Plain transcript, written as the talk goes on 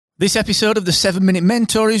This episode of the 7 Minute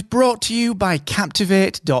Mentor is brought to you by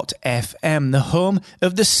Captivate.fm, the home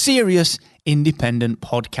of the serious independent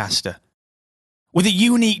podcaster. With a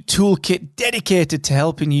unique toolkit dedicated to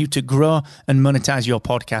helping you to grow and monetize your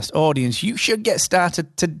podcast audience, you should get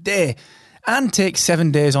started today and take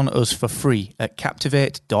 7 days on us for free at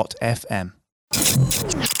Captivate.fm.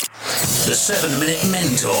 The 7 Minute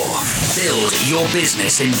Mentor. Build your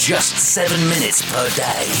business in just 7 minutes per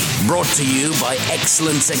day. Brought to you by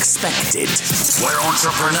Excellence Expected, where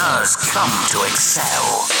entrepreneurs come to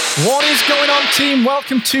excel. What is going on, team?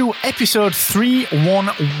 Welcome to episode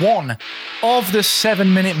 311 of the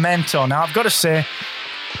 7 Minute Mentor. Now, I've got to say,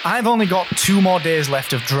 I've only got 2 more days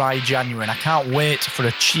left of dry January, and I can't wait for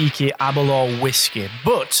a cheeky Aberlour whiskey.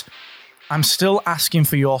 But I'm still asking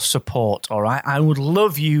for your support, all right? I would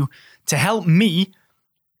love you to help me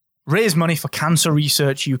raise money for Cancer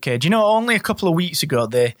Research UK. Do you know, only a couple of weeks ago,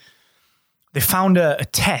 they found a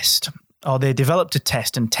test, or they developed a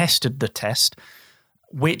test and tested the test,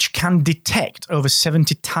 which can detect over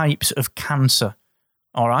 70 types of cancer,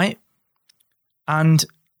 all right? And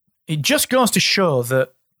it just goes to show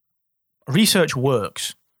that research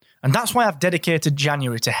works. And that's why I've dedicated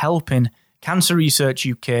January to helping Cancer Research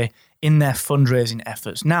UK in their fundraising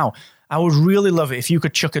efforts. Now, I would really love it if you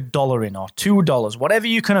could chuck $1 in or $2, whatever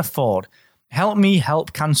you can afford. Help me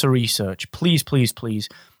help cancer research. Please, please, please.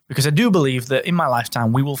 Because I do believe that in my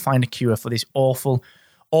lifetime, we will find a cure for this awful,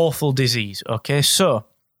 awful disease. Okay, so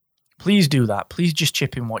please do that. Please just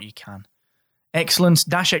chip in what you can.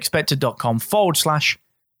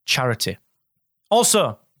 excellence-expected.com/charity.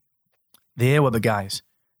 Also, the AWeber guys,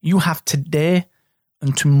 you have today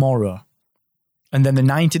and tomorrow. And then the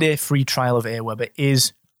 90-day free trial of AWeber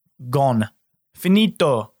is gone.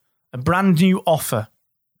 Finito. A brand new offer.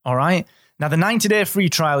 All right? Now, the 90-day free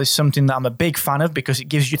trial is something that I'm a big fan of because it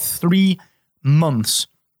gives you 3 months,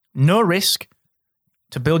 no risk,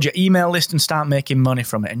 to build your email list and start making money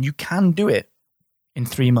from it. And you can do it in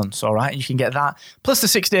 3 months, all right? You can get that, plus the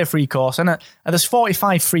 6-day free course. And there's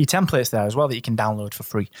 45 free templates there as well that you can download for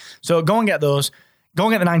free. So go and get those. Go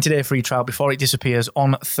and get the 90-day free trial before it disappears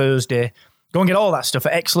on Thursday. Go and get all that stuff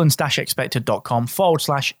at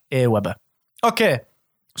excellence-expected.com/AWeber. Okay,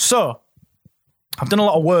 so I've done a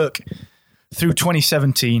lot of work through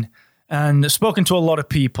 2017 and spoken to a lot of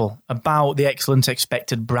people about the Excellence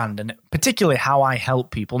Expected brand and particularly how I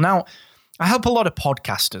help people. Now, I help a lot of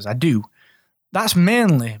podcasters, I do. That's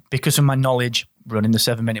mainly because of my knowledge running the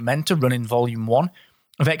 7 Minute Mentor, running Volume 1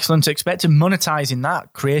 of Excellence Expected, monetizing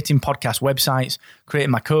that, creating podcast websites,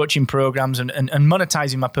 creating my coaching programs, and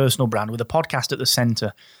monetizing my personal brand with a podcast at the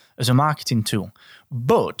center as a marketing tool.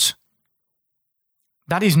 But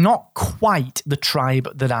that is not quite the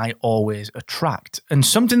tribe that I always attract. And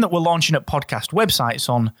something that we're launching at podcast websites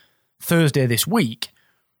on Thursday this week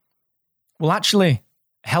will actually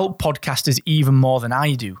help podcasters even more than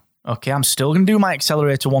I do. Okay, I'm still going to do my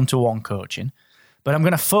Accelerator 1-to-1 coaching, but I'm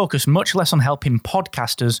going to focus much less on helping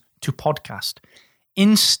podcasters to podcast.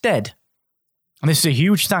 Instead, and this is a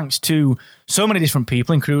huge thanks to so many different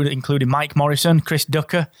people, including Mike Morrison, Chris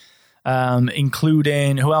Ducker,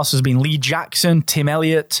 including, who else has been? Lee Jackson, Tim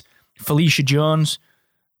Elliott, Felicia Jones.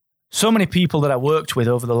 So many people that I worked with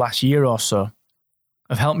over the last year or so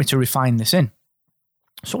have helped me to refine this in.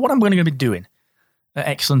 So what I'm going to be doing at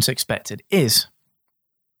Excellence Expected is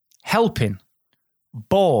helping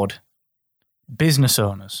bored business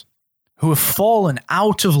owners who have fallen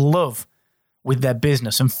out of love with their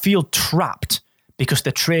business and feel trapped because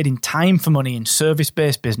they're trading time for money in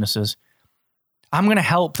service-based businesses. I'm going to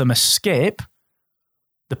help them escape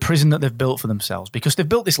the prison that they've built for themselves because they've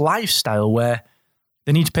built this lifestyle where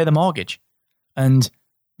they need to pay the mortgage and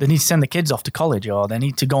they need to send the kids off to college or they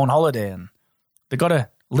need to go on holiday and they've got to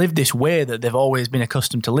live this way that they've always been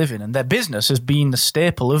accustomed to living, and their business has been the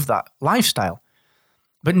staple of that lifestyle.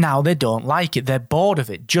 But now they don't like it. They're bored of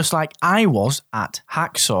it, just like I was at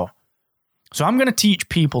Hacksaw. So I'm going to teach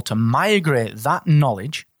people to migrate that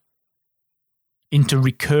knowledge into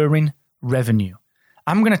recurring revenue.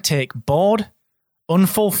 I'm going to take bored,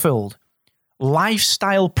 unfulfilled,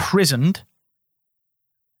 lifestyle-prisoned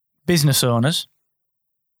business owners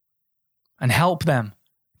and help them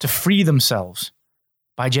to free themselves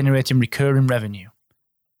by generating recurring revenue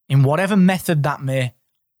in whatever method that may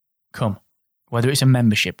come, whether it's a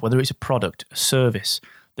membership, whether it's a product, a service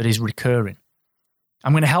that is recurring.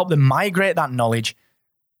 I'm going to help them migrate that knowledge,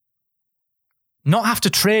 not have to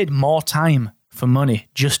trade more time for money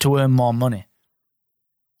just to earn more money.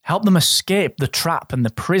 Help them escape the trap and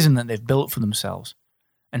the prison that they've built for themselves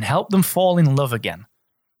and help them fall in love again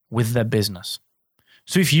with their business.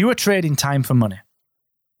 So if you are trading time for money,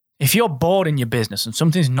 If you're bored in your business and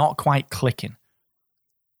something's not quite clicking,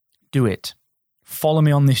 do it. Follow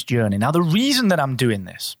me on this journey. Now, the reason that I'm doing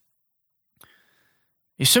this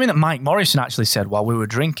is something that Mike Morrison actually said while we were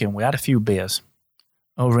drinking. We had a few beers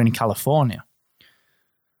over in California.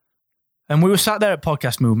 And we were sat there at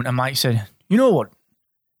Podcast Movement, and Mike said, you know what?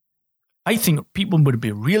 I think people would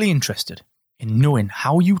be really interested in knowing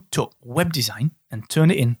how you took web design and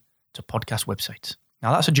turned it into podcast websites.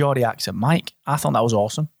 Now, that's a Geordie accent. Mike, I thought that was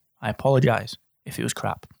awesome. I apologize if it was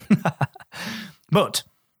crap. But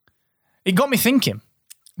it got me thinking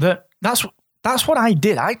that that's what I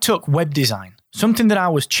did. I took web design, something that I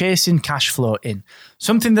was chasing cash flow in,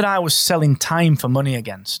 something that I was selling time for money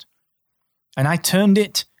against, and I turned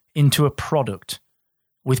it into a product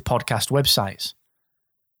with podcast websites.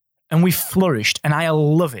 And we flourished, and I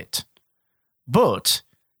love it. But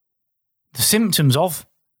the symptoms of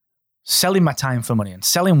selling my time for money and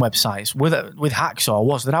selling websites with Hacksaw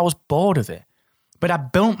was that I was bored of it. But I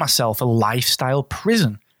built myself a lifestyle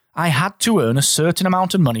prison. I had to earn a certain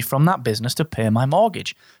amount of money from that business to pay my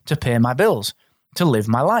mortgage, to pay my bills, to live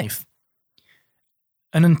my life.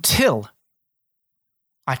 And until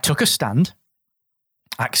I took a stand,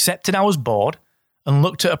 accepted I was bored, and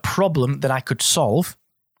looked at a problem that I could solve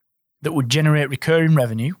that would generate recurring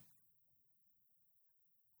revenue,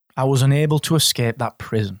 I was unable to escape that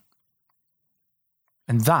prison.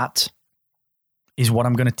 And that is what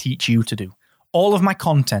I'm going to teach you to do. All of my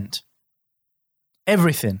content,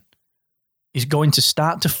 everything, is going to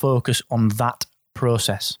start to focus on that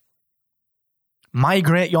process.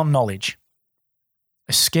 Migrate your knowledge.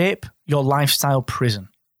 Escape your lifestyle prison.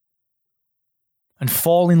 And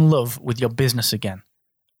fall in love with your business again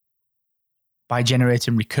by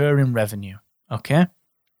generating recurring revenue. Okay?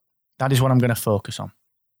 That is what I'm going to focus on.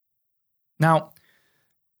 Now,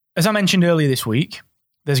 as I mentioned earlier this week,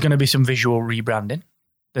 there's going to be some visual rebranding.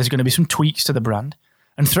 There's going to be some tweaks to the brand.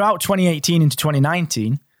 And throughout 2018 into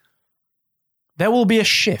 2019, there will be a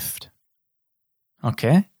shift.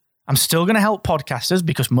 Okay? I'm still going to help podcasters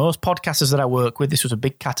because most podcasters that I work with, this was a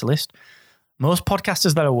big catalyst. Most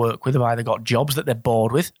podcasters that I work with have either got jobs that they're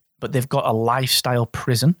bored with, but they've got a lifestyle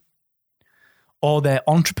prison, or they're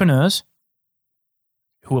entrepreneurs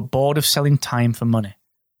who are bored of selling time for money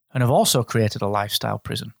and have also created a lifestyle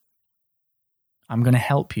prison. I'm going to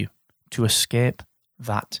help you to escape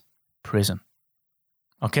that prison.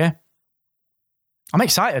 Okay? I'm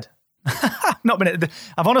excited.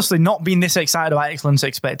 I've honestly not been this excited about Excellence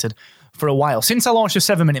Expected for a while. Since I launched a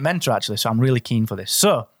 7-Minute Mentor, actually, so I'm really keen for this.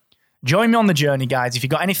 So, join me on the journey, guys. If you've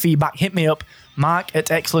got any feedback, hit me up,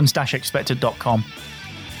 mark@excellence-expected.com.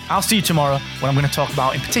 I'll see you tomorrow when I'm going to talk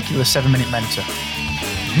about, in particular, the 7-Minute Mentor.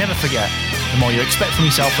 Never forget, the more you expect from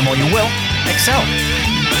yourself, the more you will excel.